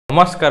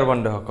নমস্কাৰ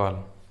বন্ধুসকল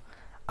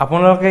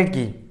আপোনালোকে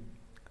কি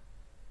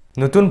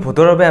নতুন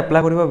ভোটৰ বাবে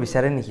এপ্লাই কৰিব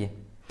বিচাৰে নেকি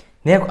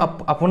নে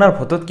আপোনাৰ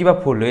ভোটত কিবা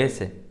ভুল হৈ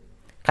আছে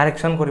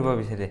কাৰেকচন কৰিব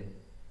বিচাৰে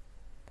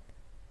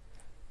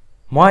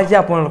মই যে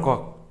আপোনালোকক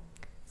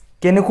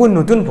কেনেকৈ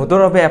নতুন ভোটৰ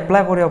বাবে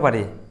এপ্লাই কৰিব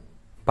পাৰি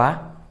বা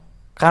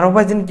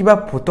কাৰোবাৰ যেন কিবা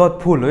ভোটত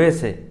ভুল হৈ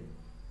আছে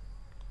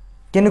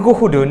কেনেকৈ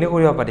শুধৰণি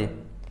কৰিব পাৰি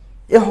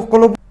এই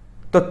সকলো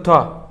তথ্য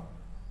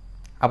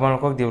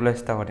আপোনালোকক দিবলৈ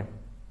চেষ্টা কৰিম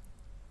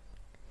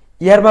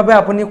ইয়াৰ বাবে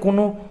আপুনি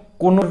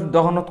কোনো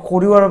দোকানত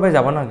কৰিবৰ বাবে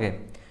যাব নালাগে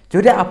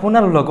যদি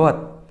আপোনাৰ লগত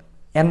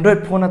এন্ড্ৰইড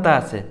ফোন এটা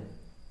আছে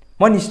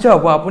মই নিশ্চয়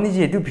হ'ব আপুনি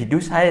যেহেতু ভিডিও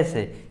চাই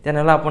আছে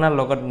তেনেহলে আপোনাৰ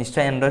লগত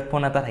নিশ্চয় এন্ড্ৰইড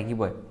ফোন এটা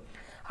থাকিবই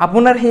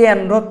আপোনাৰ সেই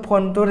এন্ড্ৰইড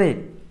ফোনটোৰে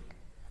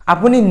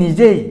আপুনি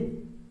নিজেই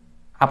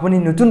আপুনি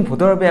নতুন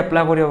ভোটৰ বাবে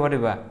এপ্লাই কৰিব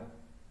পাৰিবা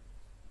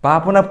বা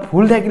আপোনাৰ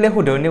ভুল থাকিলে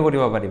শুধৰণি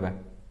কৰিব পাৰিবা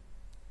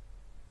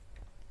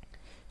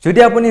যদি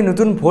আপুনি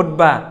নতুন ভোট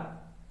বা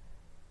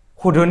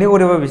শুধৰণি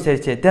কৰিব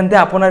বিচাৰিছে তেন্তে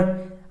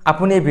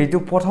আপুনি এই ভিডিও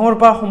প্ৰথমৰ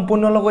পৰা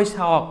সম্পূৰ্ণলৈ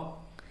চাওক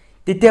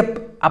তেতিয়া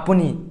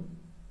আপুনি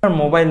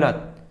মোবাইলত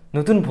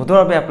নতুন ভোটৰ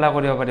বাবে এপ্লাই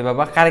কৰিব পাৰিবা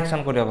বা কাৰেকচন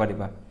কৰিব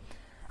পাৰিবা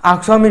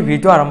আহক আমি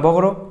ভিডিও আৰম্ভ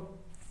কৰোঁ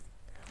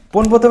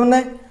পোনপ্ৰথমে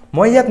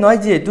মই ইয়াত নহয়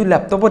যেহেতু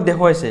লেপটপত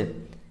দেখুৱাইছে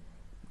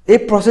এই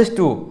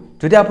প্ৰচেছটো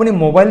যদি আপুনি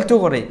মোবাইলটো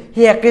কৰে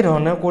সেই একে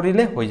ধৰণে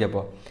কৰিলে হৈ যাব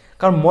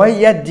কাৰণ মই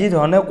ইয়াত যি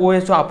ধৰণে কৈ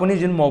আছো আপুনি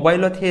যদি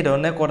মোবাইলত সেই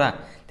ধৰণে কৰা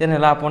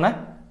তেনেহলে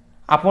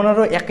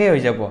আপোনাৰো একে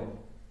হৈ যাব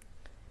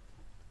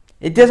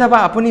এতিয়া চাবা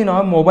আপুনি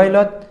নহয়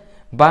মোবাইলত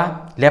বা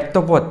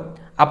ল্যাপটপত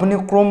আপুনি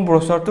ক্ৰোম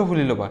ব্ৰাউজাৰটো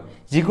খুলি লবা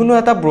যিকোনো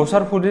এটা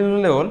ব্ৰাউজাৰ খুলি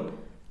ললে হ'ল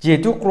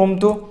যেহেতু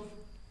ক্ৰোমটো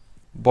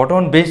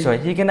বটন বেস হয়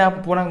সেইকাৰণে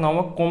আপোনাক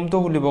নামক ক্ৰোমটো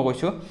খুলিব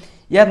কৈছো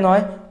ইয়াত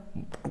নহয়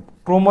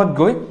ক্ৰোমত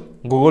গৈ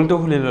গুগলটো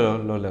খুলি ললে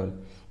হ'ল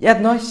ইয়াত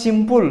নহয়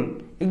সিম্পল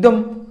একদম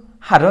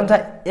সাধাৰণ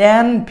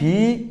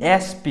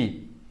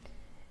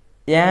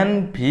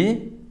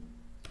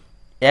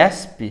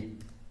NVSP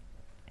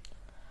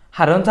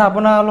সাধাৰণ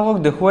আপোনালোকক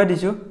দেখুৱাই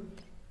দিছো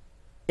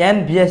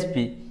NVSP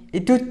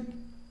ইটো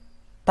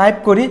টাইপ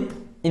কৰি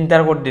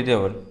এন্টাৰ কৰি দিতে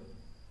হ'ল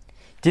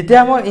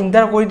যেতিয়া মই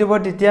এন্টাৰ কৰি দিব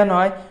তেতিয়া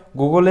নহয়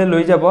গুগলে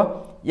লৈ যাব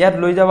ইয়াত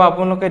লৈ যাব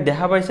আপোনালোকে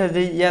দেখা পাইছে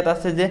যে ইয়াত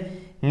আছে যে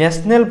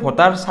নেশনেল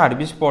ভোটাৰ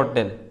সাৰ্ভিস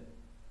পোৰ্টেল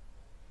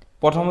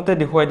প্ৰথমতে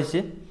দেখুৱাই দিছে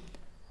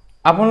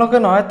আপোনালোকে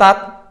নহয় তাত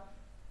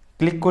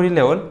ক্লিক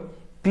কৰিলে হ'ল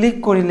ক্লিক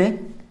কৰিলে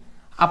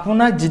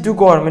আপোনাৰ যেটো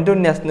গভৰ্ণমেন্টৰ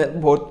নেশনেল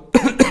ভোট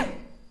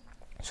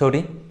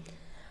সৰি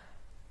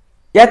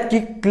ইয়াত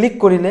ক্লিক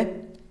কৰিলে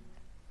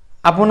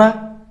আপোনাক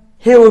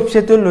সেই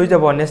ওয়েবসাইটত লৈ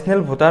যাব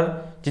নেশনেল ভোটাৰ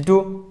যেটো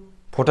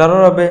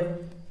ভোটাৰৰ বাবে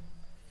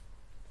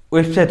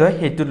ওয়েবসাইট হয়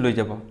হেতুত লৈ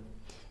যাব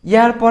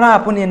ইয়াৰ পৰা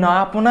আপুনি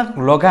আপোনাক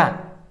লগা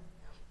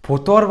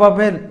ভোটৰ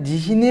বাবে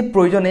যিখিনি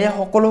প্ৰয়োজন এই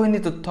সকলোখিনি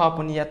তথ্য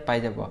আপুনি ইয়াত পাই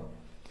যাব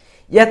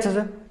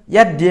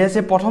ইয়াত দি আছে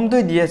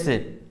প্ৰথমটোই দি আছে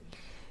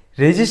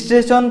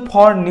ৰেজিষ্ট্ৰেচন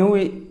ফৰ নিউ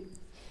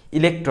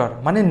ইলেক্টৰ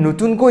মানে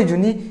নতুনকৈ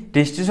জুনি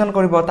ৰেজিষ্ট্ৰেচন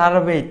কৰিব তাৰ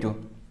বাবে এইটো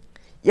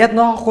ইয়াত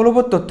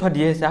সকলোবোৰ তথ্য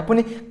দি আছে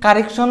আপুনি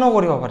কাৰেকচনো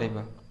কৰিব পাৰিব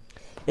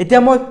এতিয়া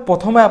মই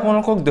প্ৰথমে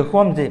আপোনালোকক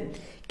দেখুৱাম যে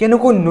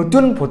কেনেকৈ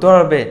নতুন ভোটৰ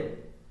বাবে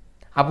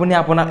আপুনি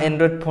আপোনাৰ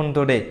এন্ড্ৰইড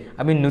ফোনটোৰে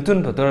আমি নতুন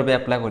ভোটৰ বাবে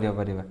এপ্লাই কৰিব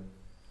পাৰিবা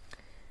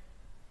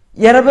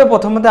ইয়াৰ বাবে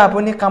প্ৰথমতে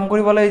আপুনি কাম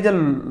কৰিব লাগিব যে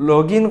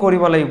লগইন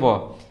কৰিব লাগিব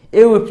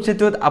এই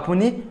ওয়েবসাইটত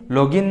আপুনি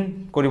লগইন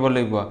কৰিব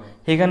লাগিব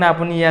সেইকাৰণে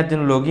আপুনি ইয়াত যে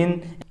লগইন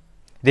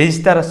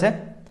ৰেজিষ্টাৰ আছে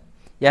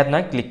ইয়াত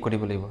নহয় ক্লিক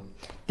কৰিব লাগিব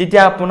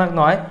তেতিয়া আপোনাক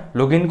নহয়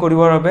লগইন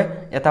কৰিবৰ বাবে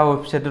এটা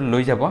ওয়েবসাইটত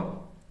লৈ যাব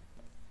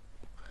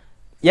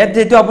ইয়াত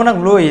যেটো আপোনাক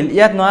লৈল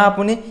ইয়াত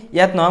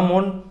নহয়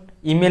মোৰ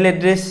ইমেইল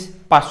এড্ৰেছ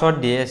পাসওয়ার্ড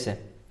দিয়ে আছে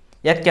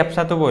ইয়াত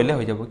ক্যাপচাটো বহিলে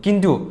হৈ যাব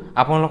কিন্তু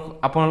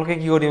আপোনালোকে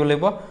কি কৰিব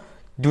লাগিব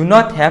do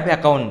not have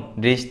account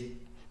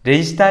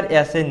register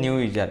as a new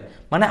user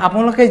মানে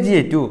আপোনালোকে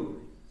যেটো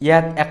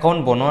ইয়াত একাউন্ট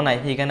বনোৱা নাই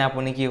সেইকাৰণে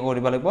আপুনি কি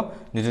কৰিব লাগিব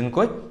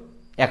নতুনকৈ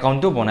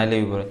একাউন্টটো বনাই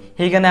লাগিব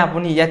সেইকাৰণে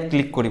আপুনি ইয়াত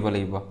ক্লিক কৰিব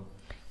লাগিব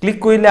ক্লিক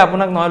কৰিলে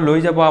আপোনাক নহয় লৈ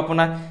যাব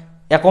আপোনাৰ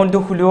একাউন্টটো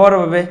খুলিবৰ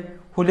বাবে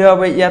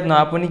ইয়াত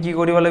নহয় আপুনি কি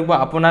কৰিব লাগিব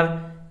আপোনাৰ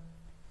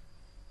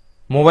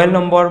মোবাইল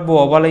নম্বৰ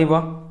বহাব লাগিব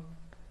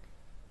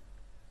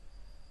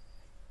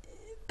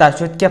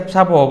তাৰপিছত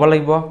ক্যাপচা বহাব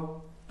লাগিব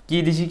কি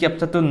দিছি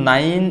ক্যাপচাটো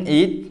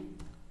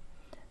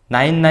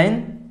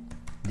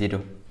 98990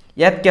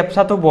 ইয়াত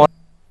ক্যাপচাটো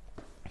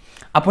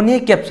আপুনি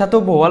এই ক্যাপচাটো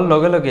বহাল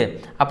লগে লগে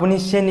আপুনি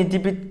সেন্ড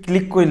ওটিপি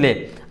ক্লিক কৰিলে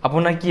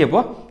আপোনাৰ কি হ'ব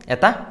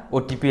এটা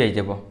ওটিপি আহি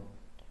যাব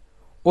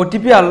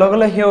ওটিপি আৰ লগে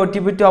লগে সেই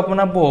ওটিপিটো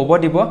আপোনাৰ বহাব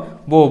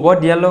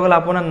দিয়াৰ লগে লগে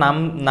আপোনাৰ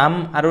নাম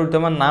আৰু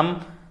তোমাৰ নাম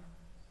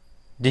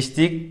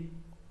ডিস্ট্ৰিক্ট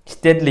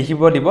স্টেট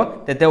লিখিব দিব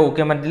তেতিয়া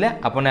ওকে মাৰি দিলে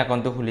আপোনাৰ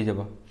একাউন্টটো খুলি যাব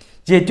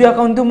যেহেতু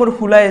একাউন্টটো মোৰ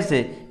খোলাই আছে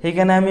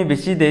সেইকাৰণে আমি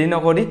বেছি দেৰি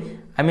নকৰি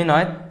আমি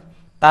নহয়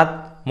তাত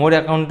মোৰ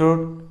একাউন্টটো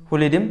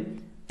খুলি দিম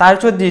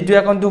তাৰপিছত যেহেতু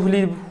একাউন্টটো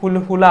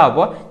খোলা হ'ব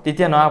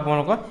তেতিয়া নহয়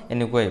আপোনালোকৰ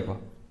এনেকৈ আহিব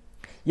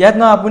ইয়াত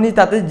নহয় আপুনি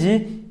তাতে যি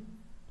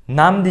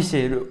নাম দিছে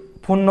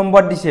ফোন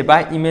নম্বৰ দিছে বা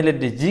ইমেইল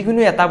এড্ৰেছ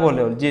যিকোনো এটা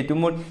বলে হ'ল যেহেতু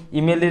মোৰ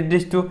ইমেইল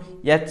এড্ৰেছটো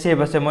ইয়াত সেভ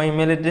আছে মই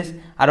ইমেইল এড্ৰেছ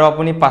আৰু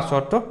আপুনি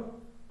পাসওয়াৰ্ডটো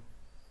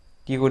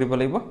কি কৰিব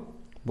লাগিব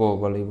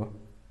বহাব লাগিব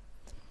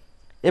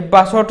এই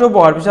পাছৱৰ্ডটো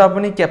বহাৰ পিছত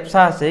আপুনি কেপচা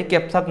আছে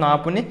কেপচাত নহয়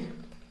আপুনি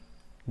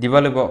দিব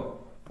লাগিব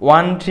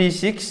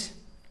 136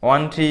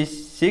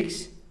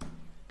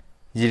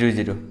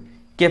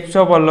 কেপচা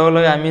বহাৰ লগে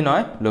লগে আমি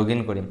নহয়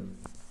লগইন কৰিম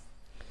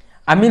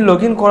আমি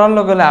লগইন কৰাৰ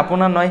লগে লগে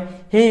আপোনাৰ নহয়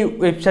সেই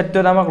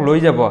ৱেবছাইটটোত আমাক লৈ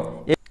যাব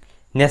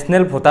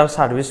নেশ্যনেল ভোটাৰ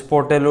সাৰ্ভিস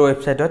পোৰ্টেলৰ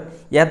ৱেবছাইটত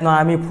ইয়াত নহয়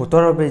আমি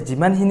ভোটৰ বাবে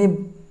যিমানখিনি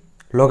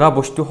লগা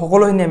বস্তু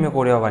সকলোখিনি আমি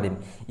কৰিব পাৰিম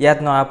ইয়াত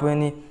নহয়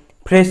আপুনি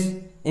ফ্ৰেছ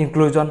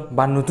ইনক্লুজন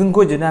বা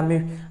নতুনকৈ যদি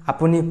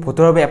আপুনি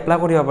ভোটৰ বাবে এপ্লাই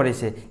কৰিব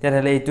পাৰিছে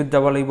তেনেহলে এইটোত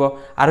যাব লাগিব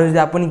আৰু যদি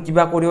আপুনি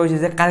কিবা কৰিব হৈছে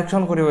যে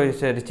কাৰেকচন কৰিব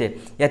হৈছে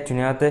ইয়াত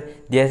ধুনীয়াতে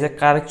দিয়া আছে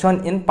কাৰেকচন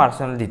ইন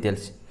পাৰ্সোনাল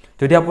ডিটেইলছ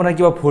যদি আপোনাৰ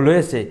কিবা ভুল হৈ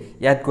আছে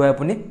ইয়াত গৈ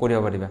আপুনি কৰিব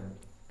পাৰিবা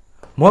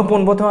মই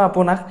পোনপ্ৰথমে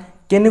আপোনাক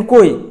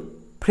কেনেকৈ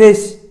ফ্ৰেছ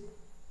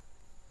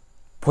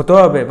ভোটৰ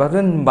বাবে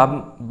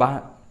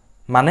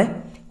মানে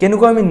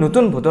কেনেকৈ আমি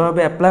নতুন ভোটৰ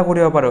বাবে এপ্লাই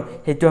কৰিব পাৰো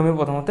সেইটো আমি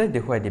প্ৰথমতে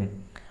দেখুৱাই দিম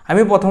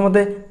আমি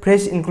প্ৰথমতে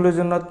ফ্ৰেছ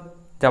ইনক্লুজনত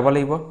যাব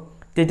লাগিব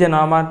তেতিয়া ন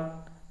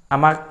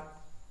আমাক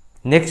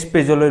নেক্সট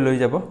পেজলৈ লৈ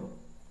যাব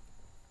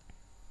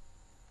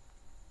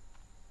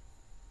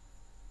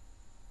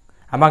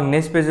আমাক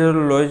নেক্সট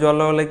পেজলৈ লৈ যোৱাৰ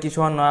লগে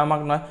কিছুমান নহয়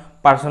আমাক নহয়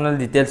পাৰ্সোনাল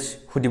ডিটেইলছ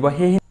খুদিব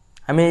সেই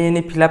আমি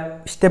এনে ফিলআপ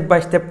স্টেপ বাই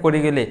স্টেপ কৰি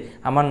গলে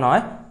আমাৰ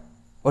নহয়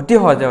অতি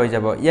সহজ হৈ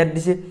যাব ইয়াত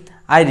দিছে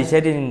I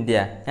reside in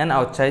India and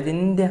outside in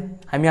India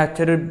আমি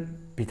আউটসাইডৰ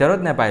ভিতৰত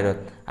নে বাহিৰত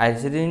I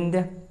reside in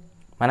India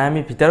মানে আমি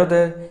ভিতৰত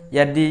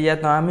ইয়াত দি ইয়াত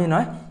নহয় আমি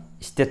নহয়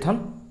ষ্টেটখন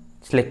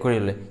সিলেক্ট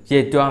কৰিলে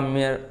যেটো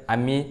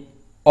আমি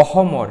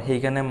অসমৰ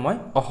সেইকাৰণে মই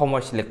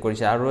অসমৰ সিলেক্ট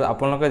কৰিছে আৰু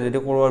আপোনালোকে যদি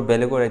কৰবাৰ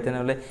বেলেগৰ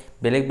তেনেহলে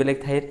বেলেগ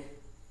ঠাইৰ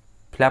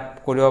ফিলআপ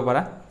কৰিব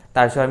পাৰা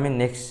তাৰপিছত আমি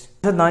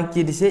নেক্সট নহয়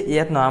কি দিছে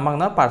ইয়াত নহয় আমাক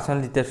নহয় পাৰ্সোনাল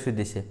ডিটেইলছ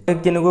দিছে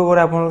কেনেকৈ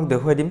কৰে আপোনালোক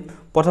দেখুৱাই দিম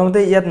প্ৰথমতে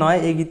ইয়াত নহয়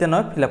এইগিটা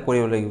নহয় ফিলআপ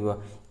কৰিব লাগিব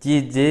কি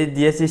যে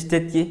ডিএস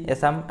স্টেট কি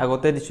এসাম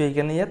আগতে দিছো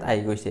সেইকাৰণে ইয়াত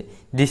আহি গৈছে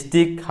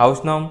ডিস্ট্ৰিক্ট হাউস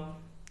নাম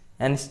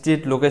এন্ড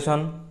ষ্ট্ৰীট লোকেশন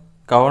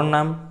গাঁৱৰ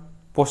নাম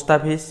পোষ্ট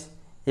অফিস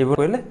এইবোৰ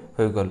কৰিলে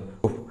হৈ গল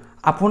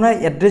আপোনাৰ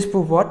এড্ৰেছ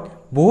প্ৰুফত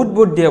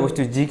বহুত দিয়া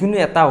বস্তু যিকোনো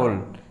এটা হ'ল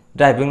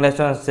ড্ৰাইভিং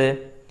লাইসেন্স আছে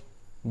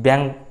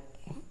বেংক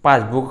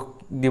পাসবুক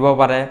দিব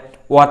পাৰে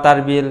ওয়াটাৰ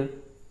বিল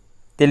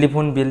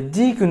টেলিফোন বিল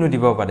যিকোনো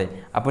দিব পাৰে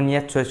আপুনি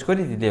ইয়াত চয়েস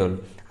কৰি দিলে হ'ল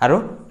আৰু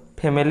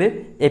ফ্যামিলিৰ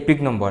এপিক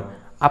নম্বৰ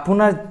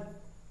আপোনাৰ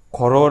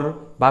ঘৰৰ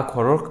বা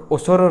ঘৰৰ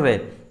ওচৰৰে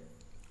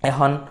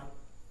এখন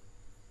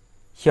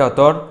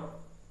সিহঁতৰ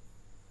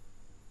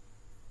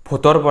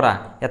ভোটৰ পৰা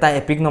এটা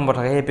এপিক নম্বৰ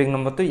থাকে এপিক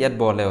নম্বৰটো ইয়াত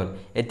বহলে হ'ল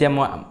এতিয়া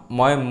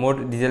মই মোৰ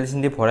ডিটেইলছ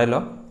দি ভৰাই ল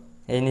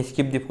এই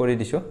স্কিপ দি কৰি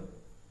দিছো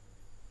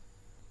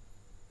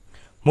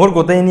মোৰ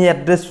গোটেইখিনি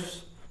এড্ৰেছ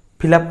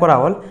ফিলআপ কৰা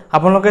হ'ল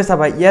আপোনালোকে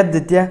চাবা ইয়াত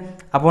যেতিয়া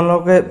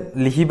আপোনালোকে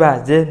লিখিবা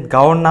যে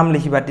গাঁৱৰ নাম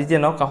লিখিবা তেতিয়া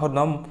ন কাষত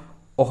নাম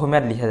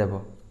অসমীয়াত লিখা যাব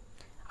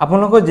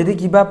আপোনালোকৰ যদি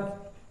কিবা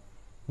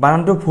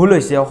বানানটো ভুল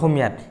হৈছে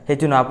অসমীয়াত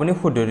হেতু না আপুনি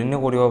শুধৰণি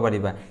কৰিব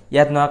পাৰিবা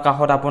ইয়াত ন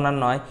কাষত আপোনাৰ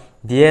নহয়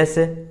দিয়ে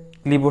আছে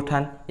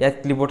ক্লিবঠান ইয়াত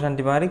ক্লিবঠান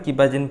দিবা আৰু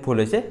কিবা যেন ভুল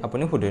হৈছে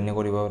আপুনি শুধৰণি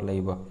কৰিব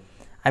লাগিব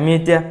আমি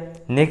এতিয়া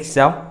নেক্সট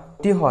যাও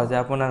অতি সহজে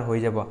আপোনাৰ হৈ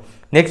যাব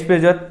নেক্সট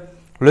পেজত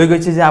লৈ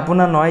গৈছে যে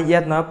আপোনাৰ নহয়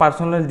ইয়াত নহয়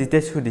পাৰ্সোনাল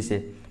ডিটেইলছ দিছে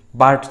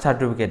বাৰ্থ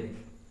সাৰ্টিফিকেট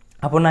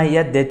আপোনাৰ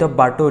ইয়াত ডেট অফ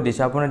বাৰ্থ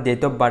দিছে আপোনাৰ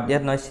ডেট অফ বাৰ্থ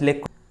ইয়াত নহয়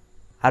সিলেক্ট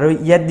আৰু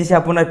ইয়াত দিছে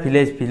আপোনাৰ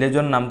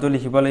ভিলেজৰ নামটো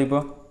লিখিব লাগিব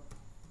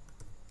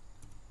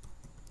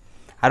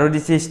আৰু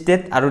দিছে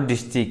ষ্টেট আৰু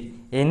ডিস্ট্ৰিক্ট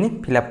এনি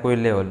ফিলআপ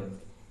কৰিলে হ'ল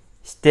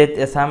ষ্টেট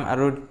আসাম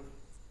আৰু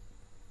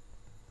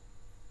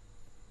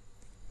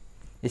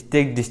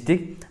ষ্টেট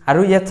ডিস্ট্ৰিক্ট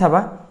আৰু ইয়াত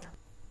চাবা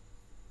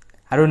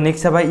আৰু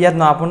নেক্সট চাবা ইয়াত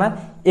ন আপোনাৰ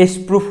এজ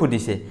প্ৰুফ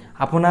দিছে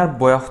আপোনাৰ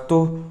বয়সটো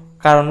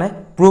কাৰণে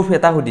প্ৰুফ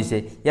এটা দিছে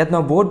ইয়াত ন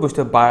বহুত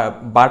বস্তু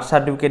বাৰ্থ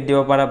সাৰ্টিফিকেট দিব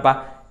পাৰা বা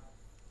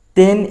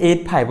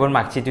 1085 ৰ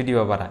মাৰ্কশিট দিব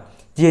পাৰা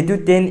যেহেতু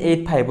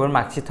 1085 ৰ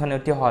মাৰ্কশিটখন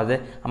অতি সহজে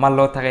আমাৰ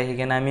লগত থাকে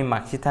সেইকাৰণে আমি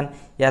মাৰ্কশিটখন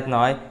ইয়াত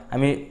নহয়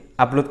আমি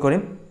আপলোড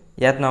কৰিম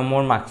ইয়াত ন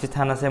মোৰ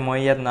মাৰ্কশিটখন আছে মই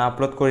ইয়াত না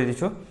আপলোড কৰি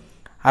দিছো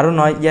আৰু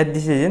নহয় ইয়াত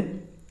দিছে যে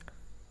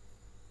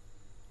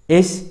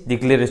এজ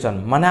ডিক্লেৰেশ্যন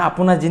মানে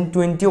আপোনাৰ জিন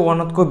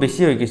 21 তকৈ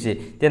বেছি হৈ গৈছে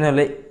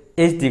তেনেহলে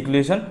এজ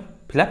ডিক্লেৰেশ্যন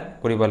ফিলআপ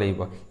কৰিব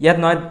লাগিব ইয়াত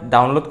নহয়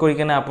ডাউনলোড কৰি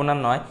কেনে আপোনাৰ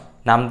নহয়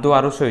নামটো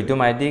আৰু সহিটো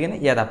মাৰি দি কেনে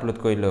ইয়াত আপলোড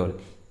কৰিলে হ'ল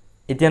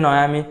এতিয়া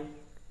নহয় আমি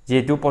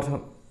যেহেতু প্ৰথম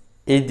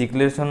এই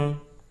ডিক্লেৰেশ্যন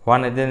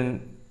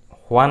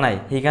হোৱা নাই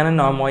সেইকাৰণে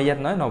নহয় মই ইয়াত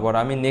নহয় নবৰ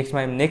আমি নেক্সট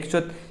মাৰিম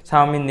নেক্সটত চাও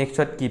আমি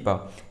নেক্সটত কি পাও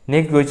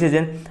নেক্সট গৈছে যে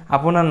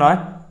আপোনাৰ নহয়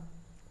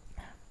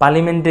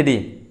পাৰ্লিমেন্টাৰী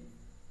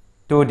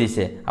তো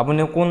দিছে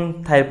আপুনি কোন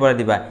ঠাইৰ পৰা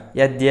দিবা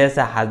ইয়াত দিয়া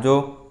আছে হাজো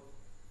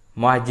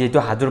মই যেহেতু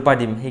হাজোৰ পৰা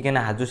দিম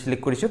সেইকাৰণে হাজো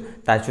সিলেক্ট কৰিছো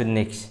তাৰপিছত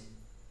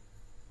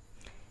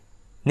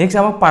নেক্সট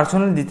আমাক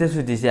পাৰ্সোনাল ডিটেইলছ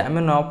দিছে আমি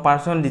ন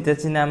পাৰ্সোনাল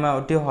ডিটেইলছ নে আমি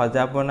অতি সহজে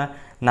আপোনাৰ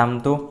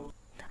নামটো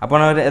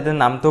আপোনাৰ এটা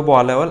নামটো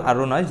বহালে হ'ল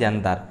আৰু নহয়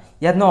জেন্ডাৰ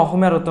ইয়াত ন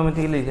অসমীয়া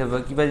অটোমেটিক্যালি লিখিব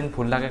কিবা যেন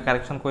ভুল লাগে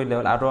কাৰেকচন কৰিলে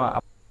হ'ল আৰু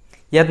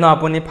ইয়াত ন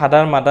আপুনি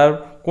ফাদাৰ মাদাৰ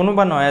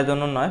কোনোবা নহয়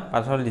এজনৰ নহয়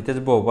পাৰ্সোনাল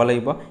ডিটেইলছ বহাব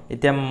লাগিব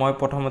এতিয়া মই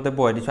প্ৰথমতে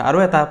বহাই দিছো আৰু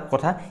এটা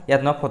কথা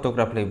ইয়াত ন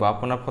ফটোগ্ৰাফ লাগিব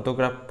আপোনাৰ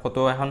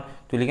ফটো এখন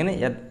তুলি কেনে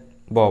ইয়াত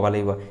বহাব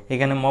লাগিব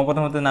সেইকাৰণে মই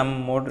প্ৰথমতে নাম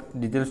মোৰ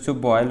ডিটেইলছটো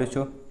বহাই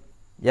লৈছো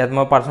ইয়াত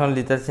মই পাৰ্সোনাল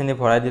ডিটেইলছ নি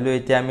ভৰাই দিলো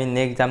এতিয়া আমি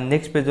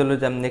নেক্সট পেজলৈ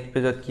যাম নেক্সট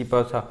পেজত কি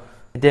পাও চাও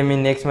এতিয়া আমি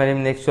নেক্সট মাৰিম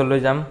নেক্সটলৈ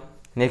যাম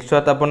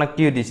নেক্সটত আপোনাক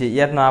কি দিছে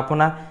ইয়াত নহয়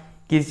আপোনাৰ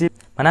কৃষি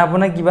মানে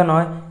আপোনাৰ কিবা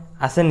নহয়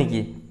আছে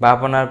নেকি বা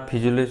আপোনাৰ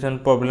ভিজুৱেলাইজেশ্যন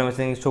প্ৰব্লেম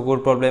আছে নেকি চকুৰ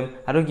প্ৰব্লেম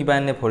আৰু কিবা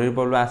এনে ভৰিৰ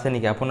প্ৰব্লেম আছে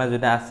নেকি আপোনাৰ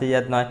যদি আছে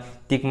ইয়াত নহয়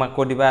টিক মাৰ্ক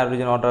কৰি দিবা আৰু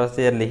যদি অৰ্ডাৰ আছে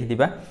ইয়াত লিখি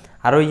দিবা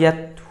আৰু ইয়াত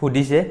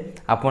সুধিছে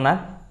আপোনাৰ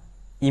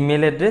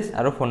ইমেইল এড্ৰেছ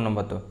আৰু ফোন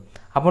নম্বৰটো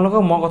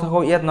আপোনালোকক মই কথা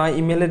কওঁ ইয়াত নহয়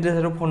ইমেইল এড্ৰেছ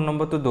আৰু ফোন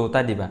নম্বৰটো দুটা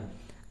দিবা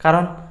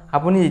কাৰণ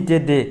আপুনি যেতিয়া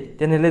দে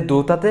তেনেহ'লে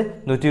দুটাতে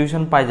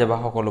নটিফিকেশ্যন পাই যাবা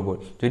সকলোবোৰ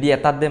যদি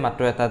এটাত দে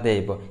মাত্ৰ এটাতে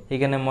আহিব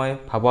সেইকাৰণে মই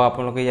ভাবো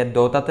আপোনালোকে ইয়াত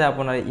দুটাতে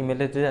আপোনাৰ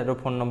ইমেইল এড্ৰেছ আৰু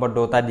ফোন নম্বৰ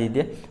দুটা দি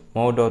দিয়ে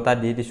মই দুটা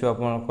দি দিছোঁ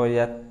আপোনালোকৰ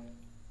ইয়াত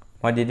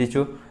মই দি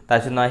দিছোঁ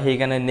তাৰপিছত নহয়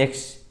সেইকাৰণে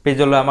নেক্সট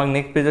পেজলৈ আমাক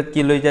নেক্সট পেজত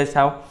কি লৈ যায়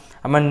চাওঁ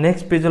আমাৰ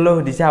নেক্সট পেজলৈ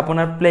সুধিছে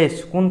আপোনাৰ প্লেচ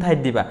কোন ঠাইত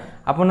দিবা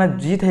আপোনাৰ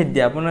যি ঠাইত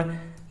দিয়া আপোনাৰ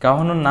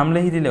গাঁওখনৰ নাম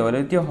লিখি দিলে হ'ল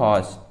অতি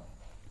সহজ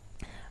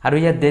আৰু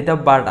ইয়াত ডেট অফ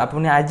বাৰ্থ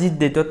আপুনি আজিৰ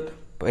ডেটত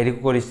হেৰি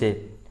কৰিছে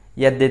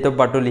ইয়াত ডেট অফ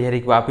বাৰ্থটো লিখি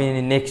ৰাখিব আপুনি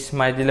নেক্সট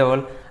মাৰি দিলে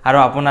হ'ল আৰু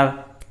আপোনাৰ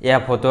এয়া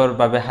ভোটৰ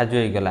বাবে সাজু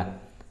হৈ গ'লা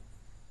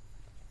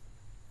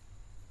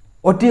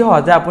অতি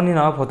সহজে আপুনি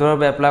নহয় ভোটৰ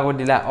বাবে এপ্লাই কৰি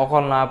দিলা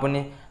অকল নহয় আপুনি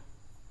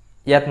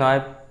ইয়াত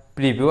নহয়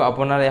প্ৰিভিউ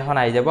আপোনাৰ এখন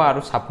আহি যাব আৰু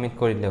সাবমিট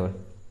কৰি দিলে হ'ল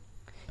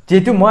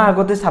যেহেতু মই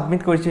আগতে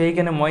সাবমিট কৰিছোঁ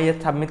সেইকাৰণে মই ইয়াত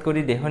সাবমিট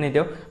কৰি দেখো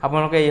নিদিওঁ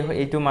আপোনালোকে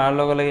এইটো মাৰাৰ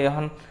লগে লগে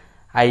এখন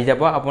আহি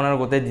যাব আপোনাৰ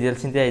গোটেই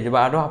ডিটেইলছখিনি আহি যাব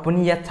আৰু আপুনি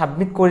ইয়াত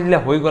সাবমিট কৰি দিলে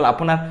হৈ গ'ল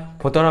আপোনাৰ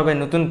ভোটৰ বাবে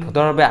নতুন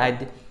ভোটৰ বাবে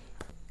আইডি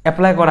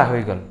এপ্লাই কৰা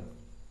হৈ গ'ল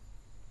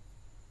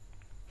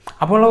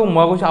আপোনালোকক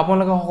মই কৈছোঁ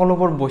আপোনালোকে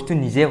সকলোবোৰ বস্তু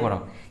নিজে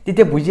কৰক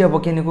তেতিয়া বুজি পাব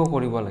কেনেকৈ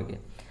কৰিব লাগে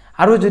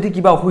আৰু যদি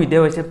কিবা অসুবিধা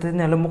হৈছে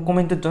তেনেহ'লে মোক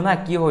কমেণ্টত জনা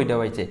কি অসুবিধা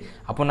হৈছে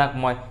আপোনাক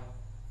মই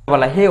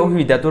সেই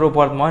অসুবিধাটোৰ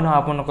ওপৰত মই নহয়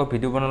আপোনালোকক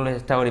ভিডিঅ' বনাবলৈ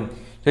চেষ্টা কৰিম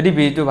যদি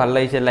ভিডিঅ'টো ভাল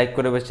লাগিছে লাইক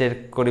কৰিবা শ্বেয়াৰ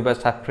কৰিবা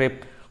ছাবস্ক্ৰাইব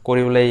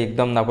কৰিবলৈ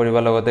একদম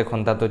নাপাহৰিবা লগতে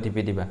ঘণ্টাটো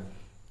টিপি দিবা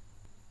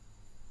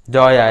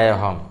জয় আই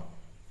অসম